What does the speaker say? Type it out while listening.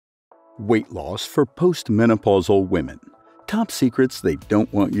Weight loss for post-menopausal women. Top secrets they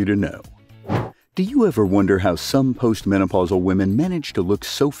don't want you to know. Do you ever wonder how some post-menopausal women manage to look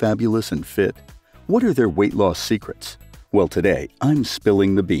so fabulous and fit? What are their weight loss secrets? Well, today, I'm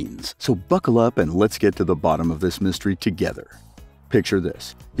spilling the beans, so buckle up and let's get to the bottom of this mystery together. Picture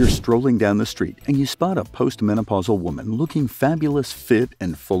this. You're strolling down the street and you spot a post-menopausal woman looking fabulous, fit,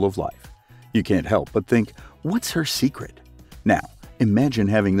 and full of life. You can't help but think, what's her secret? Now, imagine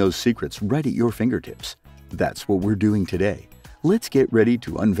having those secrets right at your fingertips. That's what we're doing today. Let's get ready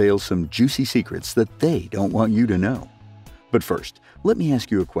to unveil some juicy secrets that they don't want you to know. But first, let me ask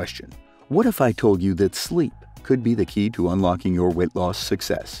you a question. What if I told you that sleep could be the key to unlocking your weight loss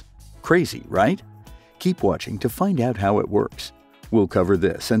success? Crazy, right? Keep watching to find out how it works. We'll cover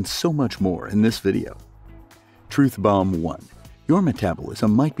this and so much more in this video. Truth Bomb 1. Your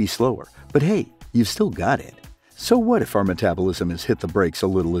metabolism might be slower, but hey, you've still got it. So what if our metabolism has hit the brakes a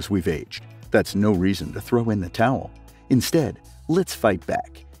little as we've aged? That's no reason to throw in the towel. Instead, let's fight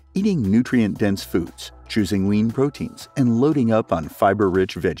back. Eating nutrient-dense foods, choosing lean proteins, and loading up on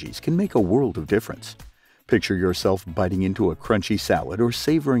fiber-rich veggies can make a world of difference. Picture yourself biting into a crunchy salad or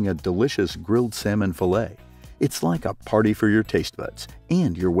savoring a delicious grilled salmon fillet. It's like a party for your taste buds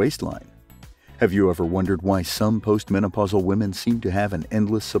and your waistline. Have you ever wondered why some postmenopausal women seem to have an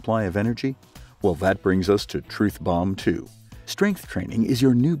endless supply of energy? Well, that brings us to Truth Bomb 2. Strength training is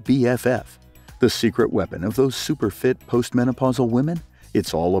your new BFF. The secret weapon of those super fit postmenopausal women?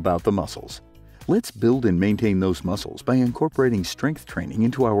 It's all about the muscles. Let's build and maintain those muscles by incorporating strength training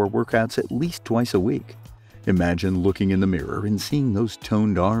into our workouts at least twice a week. Imagine looking in the mirror and seeing those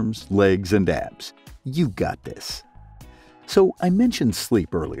toned arms, legs, and abs. You got this. So I mentioned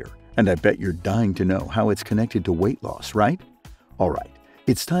sleep earlier, and I bet you're dying to know how it's connected to weight loss, right? All right,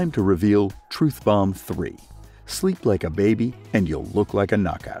 it's time to reveal Truth Bomb 3. Sleep like a baby and you'll look like a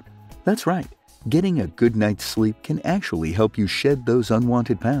knockout. That's right. Getting a good night's sleep can actually help you shed those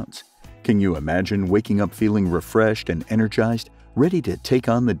unwanted pounds. Can you imagine waking up feeling refreshed and energized, ready to take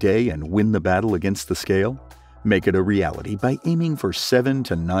on the day and win the battle against the scale? Make it a reality by aiming for 7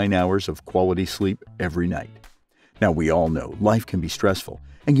 to 9 hours of quality sleep every night. Now, we all know life can be stressful,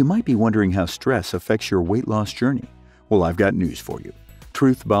 and you might be wondering how stress affects your weight loss journey. Well, I've got news for you.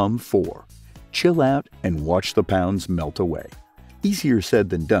 Truth Bomb 4. Chill out and watch the pounds melt away. Easier said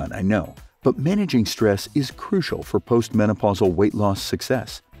than done, I know. But managing stress is crucial for postmenopausal weight loss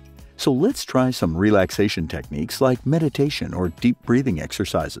success. So let's try some relaxation techniques like meditation or deep breathing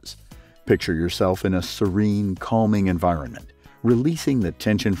exercises. Picture yourself in a serene, calming environment, releasing the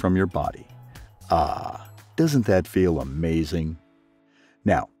tension from your body. Ah, doesn't that feel amazing?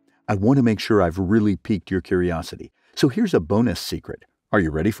 Now, I want to make sure I've really piqued your curiosity. So here's a bonus secret. Are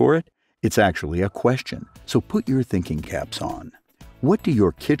you ready for it? It's actually a question, so put your thinking caps on. What do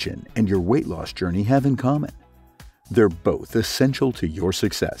your kitchen and your weight loss journey have in common? They're both essential to your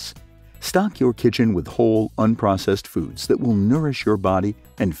success. Stock your kitchen with whole, unprocessed foods that will nourish your body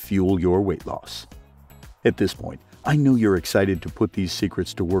and fuel your weight loss. At this point, I know you're excited to put these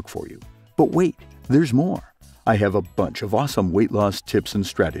secrets to work for you. But wait, there's more. I have a bunch of awesome weight loss tips and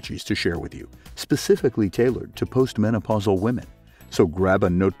strategies to share with you, specifically tailored to postmenopausal women. So grab a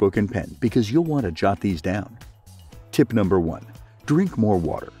notebook and pen because you'll want to jot these down. Tip number 1. Drink more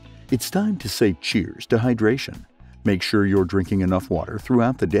water. It's time to say cheers to hydration. Make sure you're drinking enough water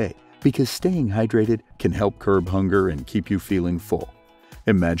throughout the day because staying hydrated can help curb hunger and keep you feeling full.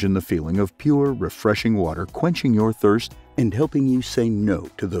 Imagine the feeling of pure, refreshing water quenching your thirst and helping you say no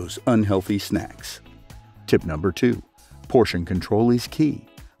to those unhealthy snacks. Tip number 2. Portion control is key.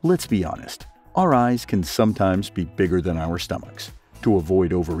 Let's be honest, our eyes can sometimes be bigger than our stomachs. To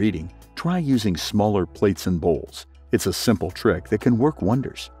avoid overeating, try using smaller plates and bowls. It's a simple trick that can work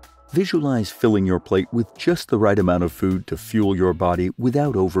wonders. Visualize filling your plate with just the right amount of food to fuel your body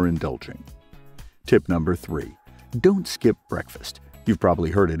without overindulging. Tip number 3. Don't skip breakfast. You've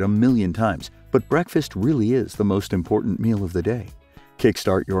probably heard it a million times, but breakfast really is the most important meal of the day.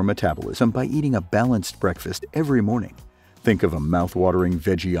 Kickstart your metabolism by eating a balanced breakfast every morning. Think of a mouth-watering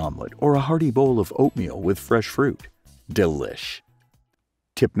veggie omelet or a hearty bowl of oatmeal with fresh fruit. Delish!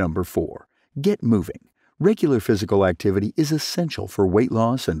 Tip number 4. Get moving. Regular physical activity is essential for weight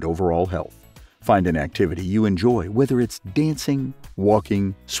loss and overall health. Find an activity you enjoy, whether it's dancing,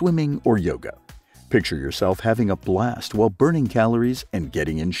 walking, swimming, or yoga. Picture yourself having a blast while burning calories and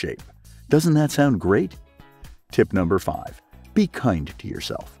getting in shape. Doesn't that sound great? Tip number 5. Be kind to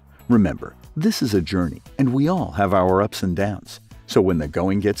yourself. Remember, this is a journey, and we all have our ups and downs. So when the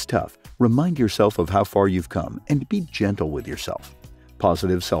going gets tough, remind yourself of how far you've come and be gentle with yourself.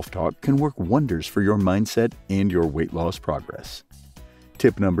 Positive self-talk can work wonders for your mindset and your weight loss progress.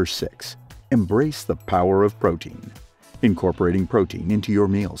 Tip number 6. Embrace the power of protein. Incorporating protein into your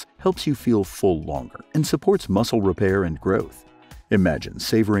meals helps you feel full longer and supports muscle repair and growth. Imagine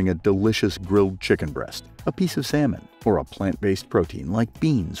savoring a delicious grilled chicken breast, a piece of salmon, or a plant-based protein like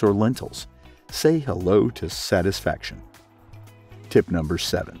beans or lentils. Say hello to satisfaction. Tip number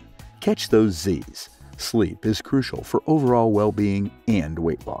 7. Catch those Z's. Sleep is crucial for overall well-being and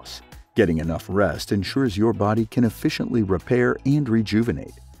weight loss. Getting enough rest ensures your body can efficiently repair and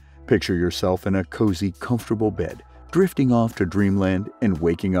rejuvenate. Picture yourself in a cozy, comfortable bed, drifting off to dreamland and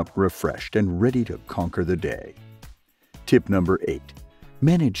waking up refreshed and ready to conquer the day. Tip number 8.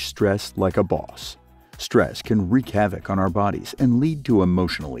 Manage stress like a boss. Stress can wreak havoc on our bodies and lead to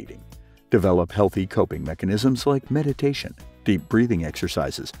emotional eating. Develop healthy coping mechanisms like meditation, deep breathing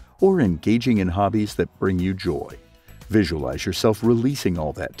exercises, or engaging in hobbies that bring you joy. Visualize yourself releasing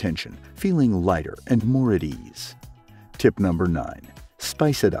all that tension, feeling lighter and more at ease. Tip number 9.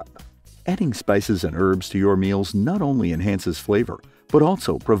 Spice it up. Adding spices and herbs to your meals not only enhances flavor, but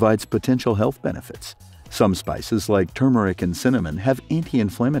also provides potential health benefits. Some spices like turmeric and cinnamon have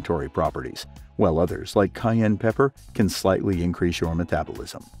anti-inflammatory properties, while others like cayenne pepper can slightly increase your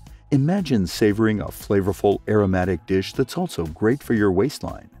metabolism. Imagine savoring a flavorful, aromatic dish that's also great for your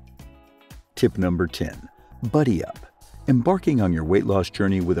waistline. Tip number 10. Buddy up. Embarking on your weight loss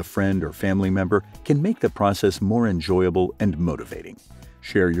journey with a friend or family member can make the process more enjoyable and motivating.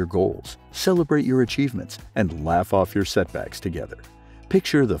 Share your goals, celebrate your achievements, and laugh off your setbacks together.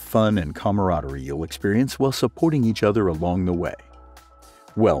 Picture the fun and camaraderie you'll experience while supporting each other along the way.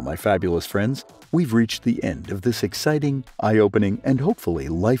 Well, my fabulous friends, we've reached the end of this exciting, eye-opening, and hopefully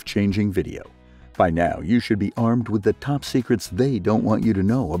life-changing video. By now, you should be armed with the top secrets they don't want you to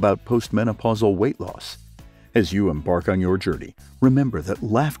know about postmenopausal weight loss. As you embark on your journey, remember that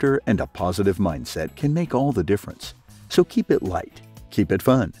laughter and a positive mindset can make all the difference. So keep it light, keep it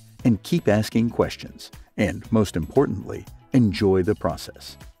fun, and keep asking questions. And most importantly, enjoy the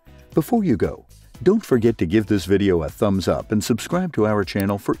process. Before you go, don't forget to give this video a thumbs up and subscribe to our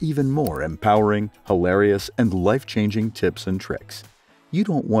channel for even more empowering, hilarious, and life-changing tips and tricks. You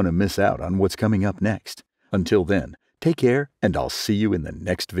don't want to miss out on what's coming up next. Until then, take care, and I'll see you in the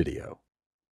next video.